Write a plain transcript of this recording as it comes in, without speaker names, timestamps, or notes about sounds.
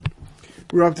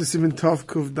We're up to Siman Tov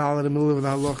Kuf Dal in the middle of the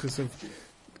halachas of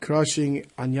crushing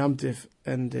on Yom Tif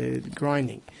and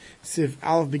grinding. Sif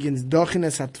Aleph begins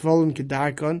Dochines Hatvolin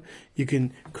Kedarkon. You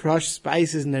can crush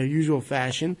spices in their usual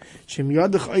fashion. Shem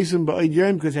Yadach Oisem Ba'od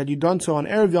Yom, because had you done so on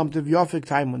Erev Yom Tif, Yafik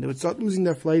Taimon, they would start losing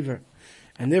their flavor.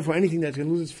 And therefore anything that's going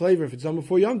to lose its flavor, if it's done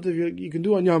before Yom Tif, you can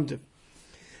do on Yom Tif.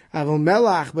 Avol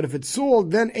Melach, but if it's salt,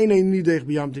 then Einay Nidech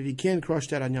B'Yom Tif. You can't crush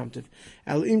that on Yom Tif.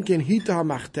 El Imken Hita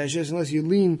HaMachteshes, unless you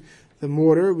lean the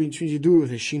mortar, which means you do it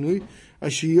with a shinui. A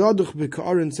shiyaduch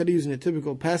b'ka'ar, instead of using a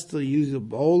typical pestle, you use a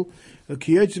bowl. A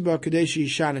kiyotziba kadeshi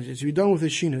yishanit. It's to be done with a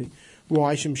shinui.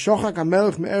 Why? Shem shochak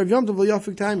hamelech me'erev Yom Tov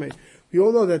v'yafik taimei. We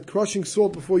all know that crushing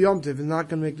salt before Yom Tov is not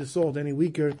going to make the salt any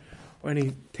weaker or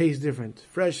any taste different.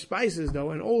 Fresh spices,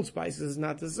 though, and old spices is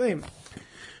not the same.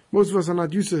 Most of us are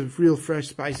not used to real fresh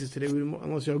spices today,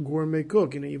 unless you're a gourmet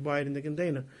cook. You buy it in the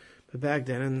container. But back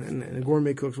then, and the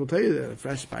gourmet cooks will tell you that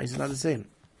fresh spice is not the same.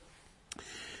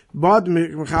 But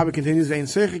Mechaber continues, if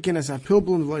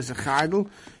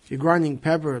you're grinding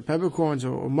peppercorns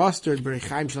or mustard, you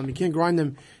can't grind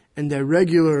them in their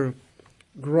regular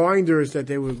grinders that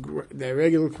their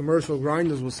regular commercial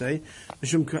grinders will say,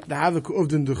 because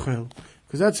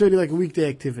that's already like a weekday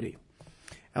activity.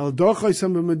 But use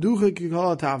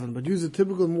a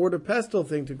typical mortar pestle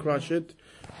thing to crush it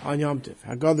on Yom Tiv.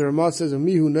 Haggadah the Ramah says,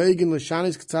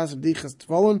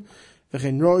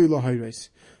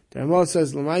 the Ramah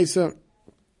says, Lamaisa,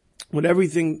 with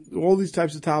everything, all these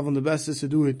types of tavon, the best is to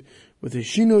do it with a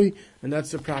shinui, and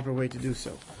that's the proper way to do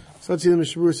so. So let's see the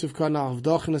Mishmur of Kanal of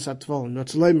Dochines Atvolin.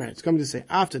 What's Leimer? It's coming to say,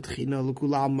 after Tchina,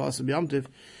 Lukulam Masa B'Yom Tiv,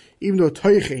 even though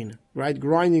Toichein, right,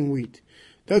 grinding wheat,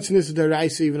 that's Nisa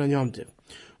Deraisa even on Yom Tiv.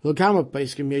 Lokama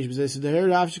Paiskim Yesh B'Zesa Deher,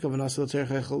 Rafshikav, and also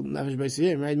Terechel Nefesh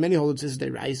B'Siyim, right? Many hold it Nisa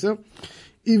Deraisa,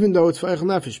 even though it's Feichel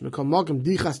Nefesh. Mekam Malkim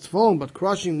Dichas Tvolin, but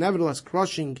crushing, nevertheless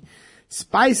crushing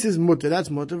spices mutter, that's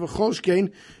mutter.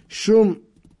 V'choshkein shum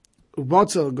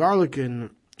ubatzel, garlic and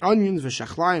onions,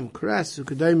 v'shachlayim, cress,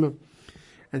 ukadema,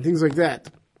 and things like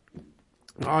that.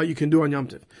 You can do on Yom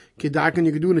Tov. Kedakan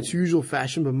you can do in its usual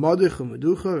fashion, but madich or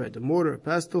meducha, at the mortar or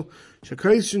pestle.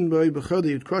 Shakaishin b'chel,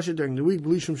 you would crush it during the week,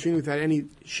 b'lishum shinui, without any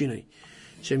shinui.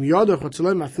 Shem yadach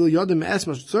v'tzelem afil yadim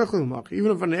esmas tzarchel mach.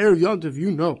 Even if on the Erev Yom Tov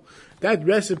you know that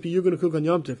recipe you're going to cook on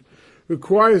Yom Tov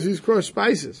requires these crushed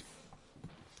spices.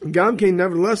 Gamkein,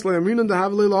 nevertheless, we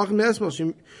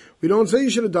don't say you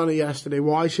should have done it yesterday.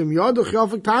 Why? Shem Yaduch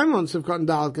Yafik Taimon, Sivkat and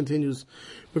Dal continues.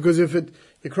 Because if you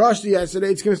crushed it yesterday,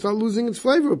 it's going to start losing its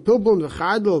flavor. Pilpon,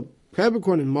 v'chadel,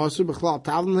 peppercorn, and moser, b'chlal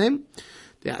tavlim.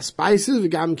 There are spices,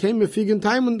 v'gamkein, mefig and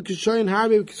Taimon, kishoyin,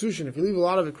 harbe, kisushin. If you leave a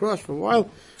lot of it crushed for a while,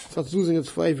 it starts losing its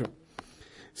flavor.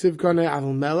 Sivkat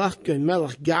avil melach, gein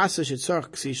melach, gasash, etzarch,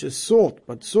 ksish, salt.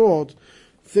 But salt,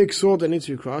 thick salt that needs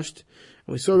to be crushed.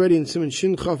 And we saw already in Siman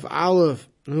Shin Chaf Aleph,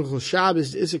 Hilchos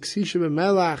Shabbos, Isek Sisha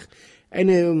Melach,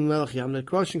 Enei Melach Yam. The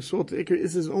crushing salt, the Iker,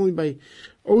 is only by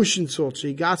ocean salt. So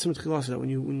you got some tchilasa. When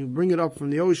you bring it up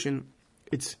from the ocean,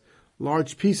 it's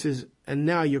large pieces, and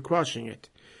now you're crushing it,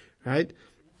 right?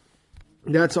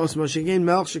 That's also Moshegain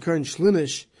Melach Shekar and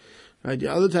Shlinish, right? The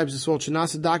other types of salt,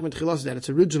 Shanasa Dakmet Tchilasa, that it's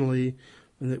originally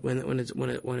when it's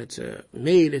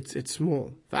made, it's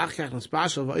small. V'achach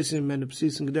Naspashal V'Isim Men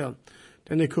Psis and Gedel.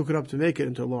 Then they cook it up to make it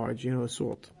into large,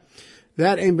 salt.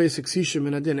 That ain't basic sishim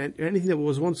and adin. Anything that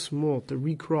was once small to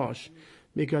recrush,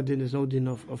 make adin, there's no din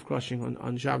of crushing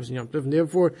on Shabbos and Yom Tov. And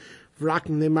therefore, because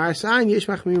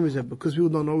people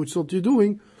don't know which salt you're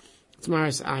doing, it's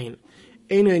maras ayin.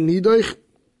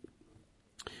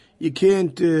 You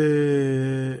can't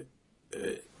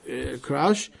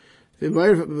crush.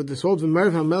 But the salt,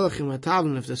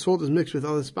 if the salt is mixed with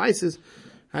other spices,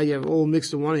 how you have all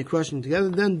mixed in one and you crush them together,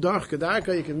 then darch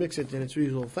kedarka, you can mix it in its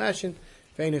usual fashion.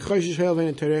 Since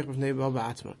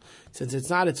it's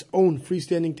not its own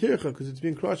freestanding tircha, because it's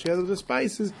being crushed together with the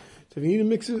spices, so if you need to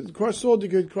mix it, crush salt, you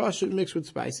could crush it mixed with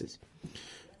spices.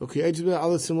 Okay,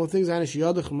 other similar things, other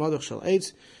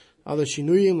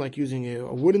shinuyim, like using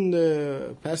a wooden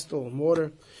pestle or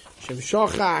mortar.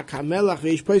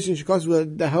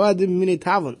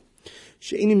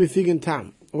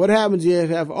 What happens if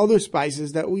you have other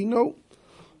spices that we know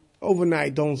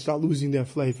overnight don't start losing their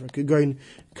flavor? Karkum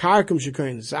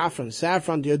shekain, saffron,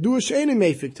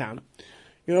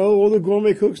 all the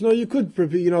gourmet cooks know you could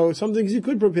prepare, some things you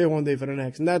could prepare one day for the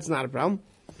next, and that's not a problem.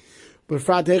 But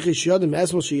you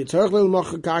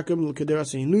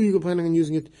knew you were planning on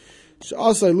using it.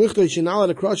 Also, you're not allowed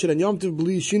to crush it and Yom Tov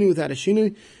believe shinu without a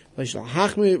shinu.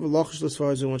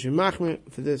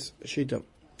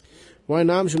 Why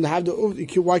not? Why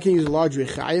can't you use a large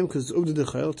rechayim? Because uvda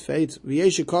dechayil tfeit.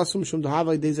 V'yeshe kosum shum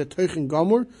dahavai deza teuchen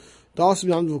gomor. Da also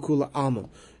b'yam v'kula almam.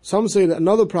 Some say that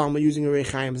another problem with using a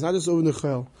rechaim is not just over the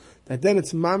chel, that then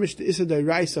it's mamish the issa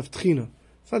da'iraisa of tchina.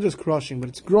 It's not just crushing, but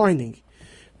it's grinding.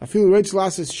 I feel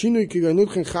Reitzl says shinui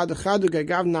kiganutchen chadu chadu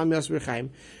gagav nam yas rechaim.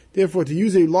 Therefore, to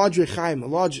use a large rechaim, a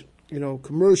large,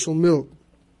 commercial mill,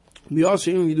 we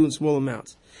also you do in small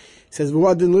amounts. It says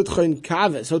v'wadin litchain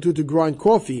kaves, so to grind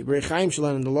coffee, rechaim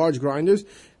shalan in the large grinders.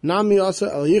 Nam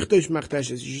yasa al yichtosh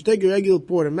machteshes. You should take a regular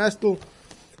mortar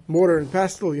and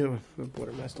pestle,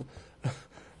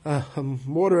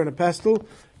 mortar and a pestle.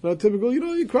 Typical,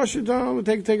 you crush it down,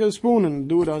 take a spoon and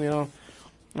do it on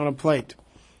a plate.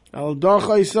 Al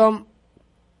darchaisam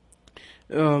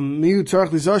miu tzarch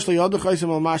lizashli al darchaisam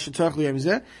al masha tzarch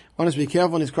liyamzeh. One has to be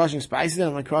careful when he's crushing spices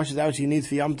and when he crushes out what he needs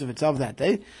for Yom Tov itself that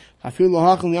day. I feel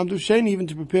lohachal Yom Tov shein, even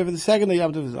to prepare for the second day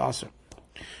Yom Tov is aser.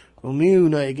 Well, miu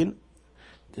naigin,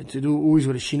 to do always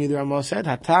what a shini the Ramah said,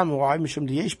 hatam why mishum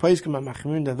diyesh paiskim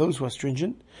machmirin, that those who are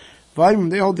stringent,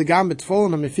 they hold the gambit full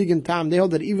and amefigin tam, they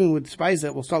hold that even with spice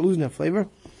that will start losing their flavor.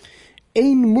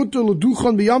 Ein mutter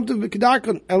l'duchan b'yamtiv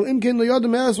b'kedakan el imken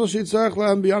l'yodem eres what she'tzarech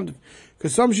lehem b'yamtiv.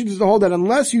 Because some sheets to hold that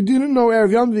unless you didn't know Erev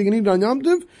Yamtiv you can eat it on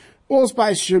Yamtiv, all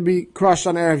spice should be crushed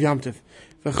on Erev Yamtiv.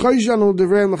 V'chayshanu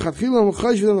devreim l'chatchilam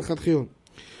v'chayshvidem l'chatchilam.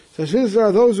 So since there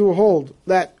are those who hold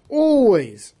that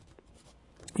always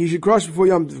you should crush before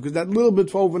Yamtiv, because that little bit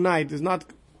for overnight is not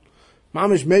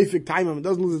mamish meifik taimim, it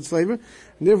doesn't lose its flavor,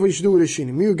 and therefore you should do it as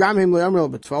shini. Miu gam him le'amrel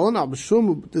b'tfalon, al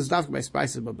b'shum, this is not by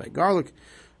spices but by garlic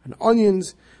and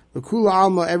onions. The kula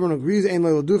alma, everyone agrees, ein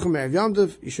le'il duchem erev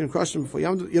Yamtiv, you shouldn't crush them before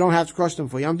Yamtiv, you don't have to crush them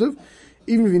before Yamtiv,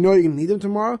 even if you know you're going to need them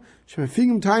tomorrow.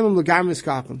 Shemefigim taimim l'gam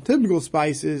iskapim. Typical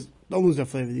spices don't lose their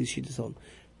flavor, these sheets hold.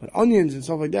 But onions and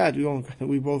stuff like that, we all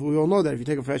know that if you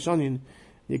take a fresh onion,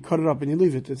 you cut it up and you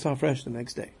leave it, it's not fresh the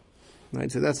next day.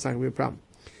 Right, so that's not going to be a problem.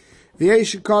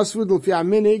 V'yesh kasvud l'fi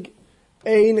aminig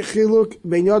ein chiluk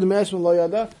ben yod me'esman lo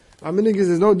yada. Aminig is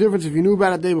there's no difference if you knew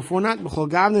about it the day before or not. B'chol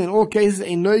gavne, in all cases,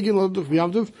 ein noigin lo duch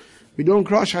v'yam tov. We don't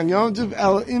crush on Yom Tov,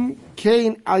 el im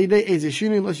kein al yidei ez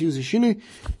shini, unless you use a shini.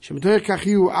 Shemetoich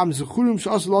kachiu am zechurim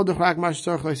she'os lo duch rak mash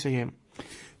tzarech le'sayim.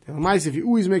 If you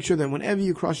always make sure that whenever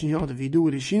you crush on Yom Tov, you do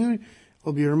it as shini,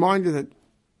 it'll be a reminder that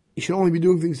you should only be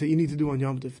doing things that you need to do on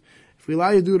Yom Tov. If we allow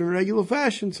you to do it in a regular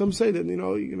fashion, some say that, you're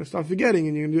going to start forgetting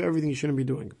and you're going to do everything you shouldn't be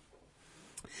doing.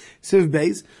 Siv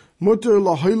Beis, Mutter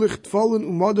lahoilich tfallen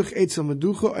umadich etzel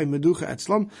meducha ay meducha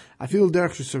etzlam. I feel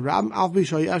derech shesarab alfi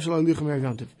shay ashal alichem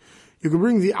ergantiv. You can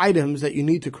bring the items that you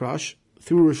need to crush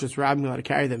through Rosh Hashanah, you know, to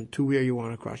carry them to where you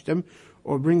want to crush them,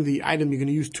 or bring the item you're going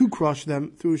to use to crush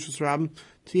them through Rosh Hashanah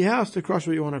to your house to crush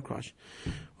what you want to crush.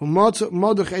 The maduch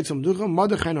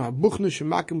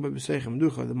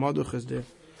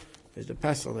is the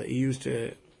pestle that you use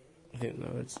to,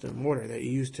 it's the mortar that you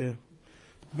use to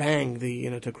bang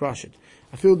to crush it.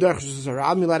 I feel derech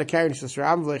shesarab, you let it carry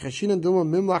shesarab, v'lechashinan duma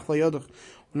mimlach v'yoduch.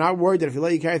 I'm not worried that if you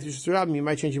let you carry through shesarab, you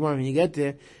might change your mind when you get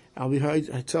there. I'll be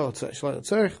haitzal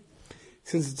tzarech.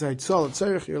 Since it's haitzal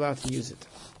tzarech, you're allowed to use it.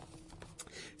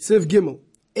 Siv Gimel.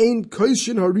 Ein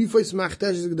koishin harifais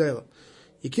machtesh gedela.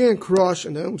 You can't crush,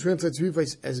 and the Talmud translates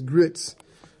rifais as grits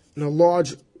in a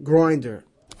large grinder,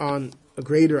 on a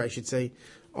grater, I should say,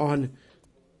 on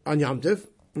Yom Tov.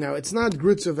 Now, it's not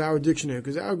grits of our dictionary,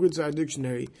 because our grits of our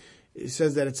dictionary, it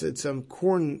says that it's some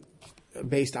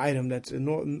corn-based item that's a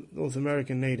North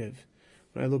American native.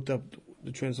 When I looked up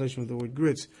the translation of the word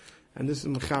grits, and this is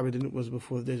Mechaber, it was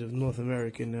before the days of North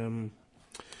American,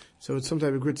 so it's some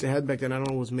type of grits they had back then. I don't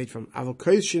know what it was made from.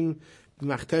 Avokoshin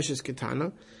b'machteshes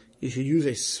ketana. You should use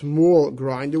a small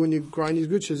grinder when you grind these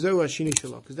grits. Shazoh hashini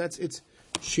shalom, because that's its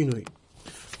shinui.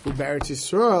 U'beretz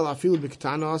Yisrael afilu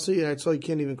b'ketana also. So you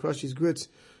can't even crush these grits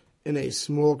in a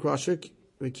small crusher.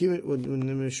 When the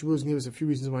Shavuos give us a few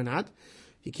reasons why not.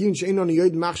 So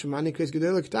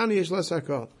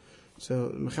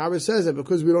Mechaber says that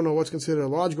because we don't know what's considered a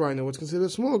large grinder, what's considered a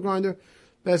small grinder,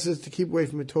 best is to keep away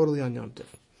from it totally on Yom Tov.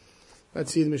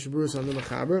 Let's see the Mishnah Berurah on the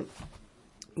Mechaber.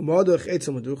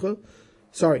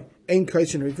 Sorry, ein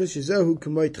kaishin rifus shezehu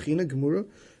k'may tchina gemura,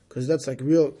 because that's like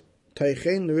real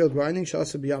teichen, the real grinding.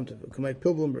 Shasa b'Yom Tov k'may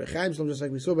pilpul b'rechaim, just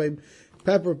like we saw by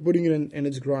pepper putting it in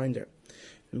its grinder.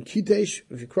 And kitesh,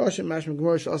 if you crush it, mashma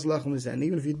gemara shasa lachem is, and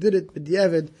even if you did it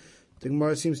b'diavad, the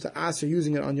Gemara seems to ask for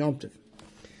using it on Yom Tov.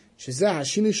 Shezeh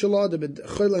hashini shalad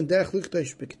b'chol and derech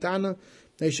lichtesh b'ketana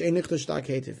neish ein lichtesh tak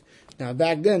hetiv. Now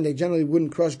back then they generally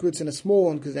wouldn't crush grits in a small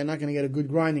one because they're not going to get a good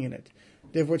grinding in it.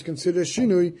 Therefore, it's considered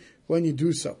shinui when you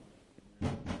do so.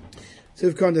 So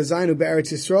if come to Zainu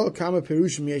be'eretz Yisrael, kama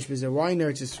perushim yesh b'zeh. Why in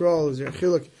Eretz Yisrael is there a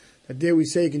chiluk that there we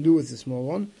say you can do with the small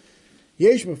one?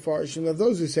 Yesh mefarshim, that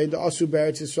those who say the asu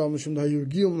be'eretz Yisrael mishum da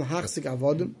yurgil mahachzik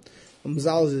avodim,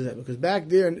 because back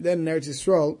there then in Eretz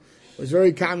Yisrael It was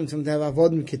very common for them to have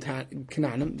avodim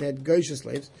kananim. They had Goyish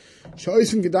slaves.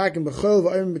 Shoysim gedakim b'chol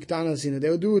v'ayim b'ktana asina. They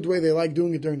would do it the way they like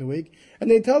doing it during the week,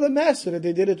 and they tell the master that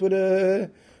they did it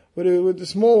with the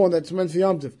small one that's meant for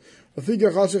Yom Tov.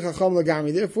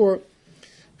 Therefore,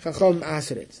 Chacham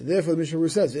asked it. So therefore, the Mishnah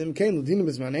says,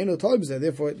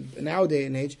 therefore, nowadays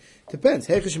and age, depends.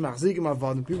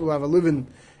 People have a living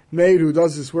maid who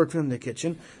does this work for them in the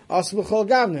kitchen.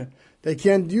 They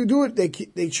can't do it.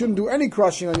 They shouldn't do any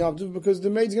crushing on Yom Tov because the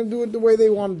maid's going to do it the way they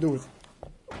want to do it.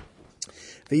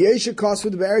 The Yesha cost for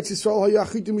the Be'eretz Yisrael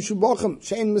hayachitim mishubachim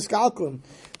shein miskalkelim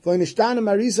v'inishtanim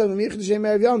marisa v'michid shem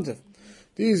erev Yom Tov.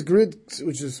 These grits,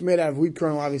 which is made out of wheat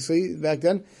kernel, obviously back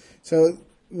then, so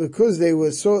because they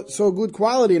were so good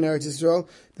quality in Eretz Yisrael,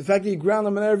 the fact that you ground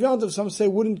them in erev Yom Tov, some say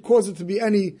wouldn't cause it to be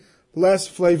any less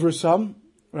flavorsome,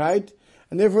 right?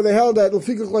 And therefore they held that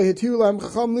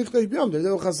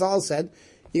Chazal said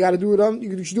you got to do it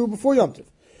you should do it before Yom Tov.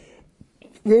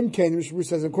 Vim came, the Mishnah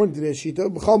says according to their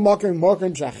shita, b'chal makim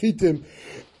shachitim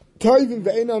toivim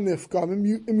ve'enan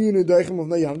nifkamim immunideichem of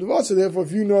Yom Tov. So therefore,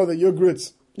 if you know that your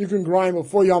grits you can grind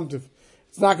before Yom Tov,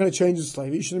 it's not going to change the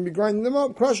slave. You shouldn't be grinding them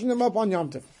up, crushing them up on Yom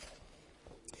Tov.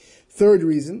 Third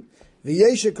reason, the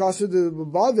Yesha kasud the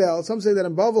Bavel. Some say that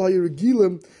in Bavel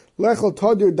hayiregilim lechol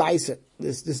tadir daiset.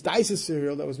 This daiset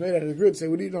cereal that was made out of the grits, they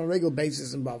would eat on a regular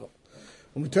basis in Bavel.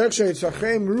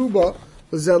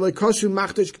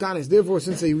 Therefore,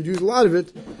 since they would use a lot of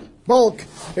it, bulk,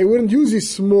 they wouldn't use these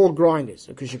small grinders.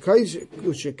 So therefore,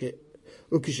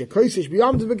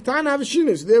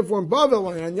 in Bavel,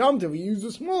 when on Yom Tov, we use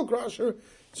a small crusher,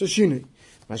 it's a shinui.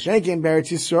 Mashenke in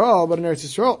Eretz Yisrael, but in Eretz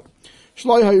Yisrael,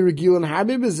 Shloi HaYirigil and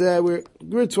Habib is there, where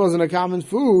grits wasn't a common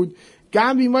food.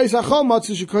 If someone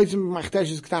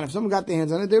got their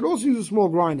hands on it, they'd also use a small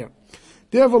grinder.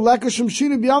 Therefore, on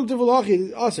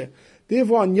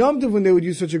Yom Tov, when they would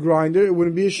use such a grinder, it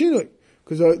wouldn't be a shinui,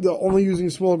 because they're only using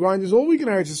small grinders all week in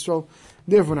Eretz Yisrael.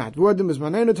 Therefore not. The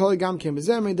Mishnah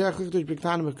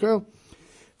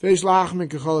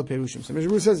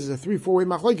says there's a 3-4 way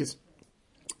machlokes.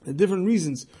 The different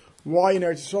reasons why in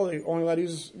Eretz Yisrael you only allowed to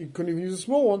use, you couldn't even use a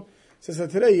small one. It says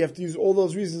that today you have to use all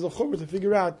those reasons of chumrah to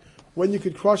figure out when you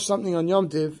could crush something on Yom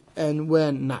Tov and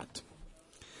when not.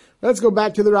 Let's go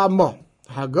back to the Ramah.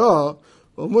 Haga,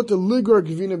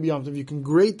 you can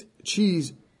grate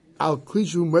cheese al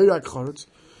klishu meirak charetz,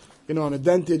 on a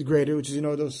dented grater, which is,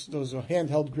 those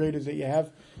handheld graters that you have,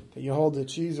 that you hold the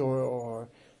cheese, or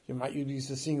you might use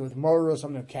to seeing it with mortar or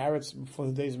something, carrots before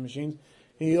the days of machines.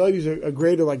 And you use a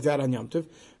grater like that on Yom Tov.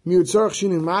 Miutzarach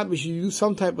shinui mat, we should use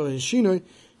some type of a shinui,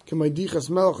 k'maydichas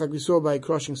melech, like we saw by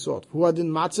crushing salt. Huadin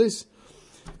matzis,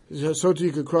 so too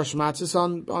you could crush matzis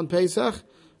on Pesach,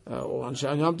 or on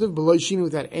Yom Tov, below shinui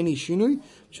without any shinui,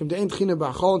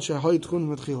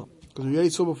 because we already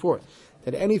saw before,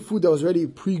 that any food that was already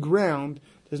pre-ground,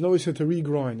 there's no reason to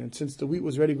regrind. And since the wheat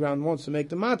was already ground once to make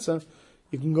the matzah,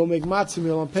 you can go make matzah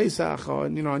meal on Pesach or,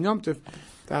 on Yom Tov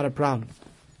without a problem.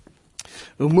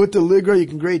 Umut ligra, you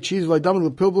can grate cheese like dam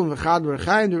the pilbum v'chad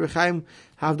v'rechaim. The rechaim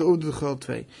have the udechel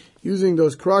tvei. Using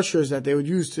those crushers that they would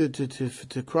use to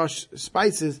crush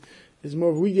spices is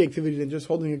more of a weedy activity than just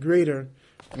holding a grater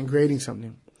and grating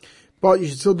something. But you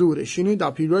should still do it. A shinu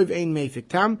da pirov ein meifik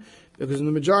tam, because in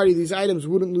the majority of these items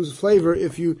wouldn't lose flavor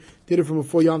if you did it from a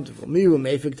full Yom Tov. Miu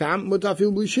meifik tam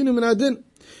mutafil bli shinu min adin.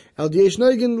 El diesh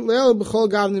noigen leil b'chol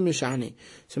gavnim mishani.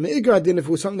 So meikar adin, if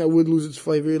it was something that would lose its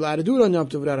flavor, you're allowed to do it on Yom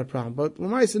Tov without a problem. But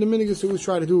l'maisa the minigus always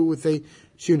try to do it with a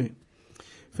shinu.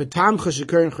 For tamcha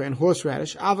shekerncha and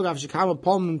horseradish, avagav shekama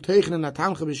palmim teichen and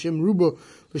atamcha b'shem ruba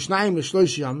l'shnayim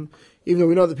l'shlosh yam. Even though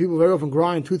we know that people very often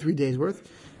grind 2-3 days worth.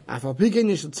 Afal pikin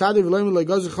yishal tzadi v'loim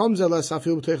legazu chomze la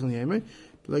safil b'teichen yemei.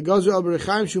 Legazu al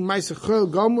berechaim shu meisach chol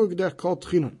gomur g'derch kol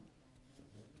tchinon.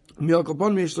 Miel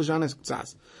kapon miyesh l'shanes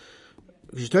k'tzaz.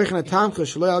 So he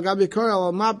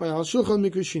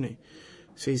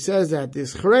says that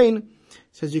this chrein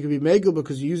says you can be megel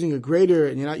because you're using a grater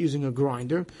and you're not using a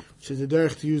grinder, which is the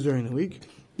derech to use during the week.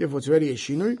 Therefore, it's already a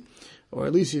shinui, or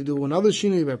at least you do another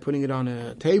shinui by putting it on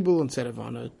a table instead of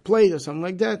on a plate or something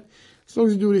like that. As long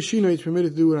as you do it a shinui, it's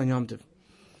permitted to do it on Yom Tov.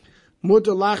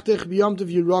 Mutter lachtech b'Yom Tov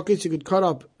you rockets. You could cut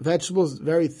up vegetables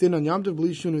very thin on Yom Tov,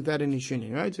 b'li shinui without any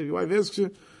shinui. Right? So if your wife asks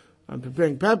you, I'm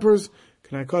preparing peppers.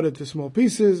 Can I cut it to small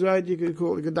pieces, right? You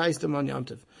could dice them on Yom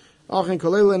Tov.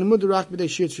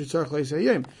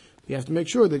 You have to make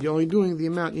sure that you're only doing the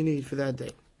amount you need for that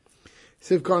day.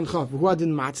 So to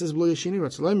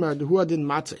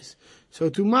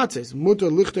matzes, mutter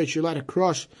lichter should let it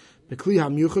crush the kli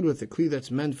hamyuchad with the kli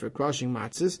that's meant for crushing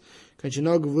matzes. Like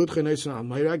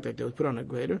they would put on a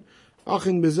grater.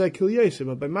 Achin bezeh kil yeseh,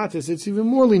 but by matzah it's even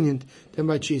more lenient than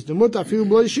by cheese. The muta feel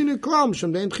bloy shinu klam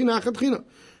shom dein tchina achet tchina,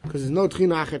 because there's no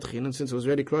tchina achet tchina, and since it was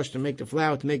already crushed to make the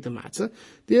flour to make the matzah,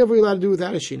 therefore you're allowed to do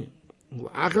without a shinu.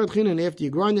 Achet tchina, and after you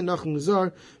grind it nachum gezar,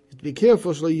 you have to be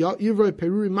careful shlo yivroi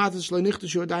peruri matzah shlo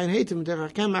nichtashu adayin heitem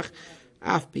mitech hakemach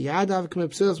af biyadav k'mei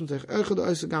pselos mitech echad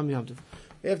oisa gam yamtiv.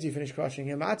 After you finish crushing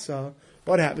your matzah,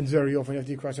 what happens very often after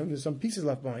you crush them? There's some pieces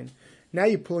left behind. Now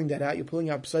you're pulling that out. You're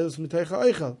pulling out pselos mitech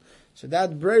eichel. So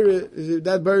that barrier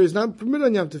is not permitted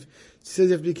on Yom Tov. It says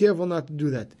you have to be careful not to do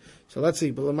that. So let's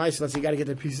see, but let's say you got to get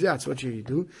the pieces out. So what should you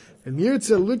do? The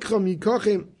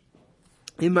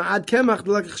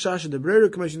barrier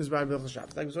commission is by Bilchah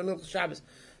Shabbos. Like Bilchah Shabbos,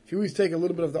 if you always take a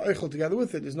little bit of the eichel together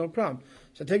with it, there's no problem.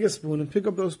 So take a spoon and pick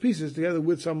up those pieces together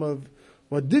with some of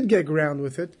what did get ground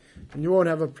with it, and you won't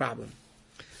have a problem.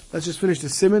 Let's just finish the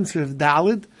Simmons of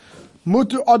Dalid. One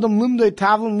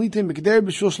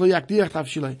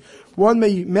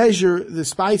may measure the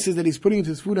spices that he's putting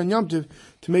into his food on Yom Tov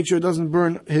to make sure it doesn't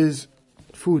burn his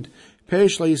food.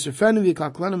 Because if you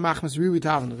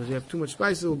have too much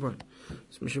spices, it will burn.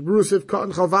 So Mishnah Berurah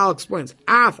Cotton Chaval explains,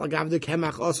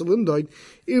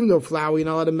 even though flour you're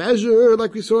not allowed to measure,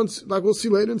 like we'll see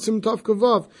later in Sim Tov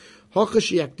Kavav,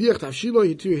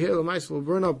 will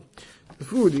burn up the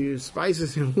food. The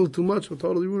spices a little too much will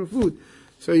totally ruin the food.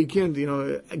 So you can't,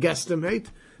 guesstimate.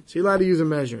 So you're allowed to use a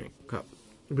measuring cup.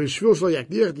 Put a little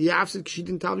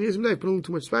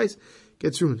too much spice,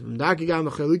 gets ruined. But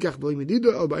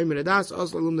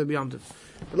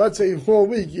let's say all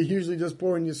week you usually just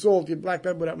pour in your salt, your black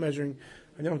pepper without measuring,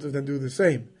 and Yom Tov then do the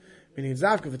same. Meaning if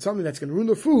it's something that's going to ruin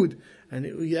the food, and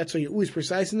that's why you're always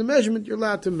precise in the measurement, you're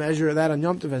allowed to measure that on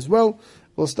Yom Tov as well.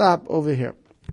 We'll stop over here.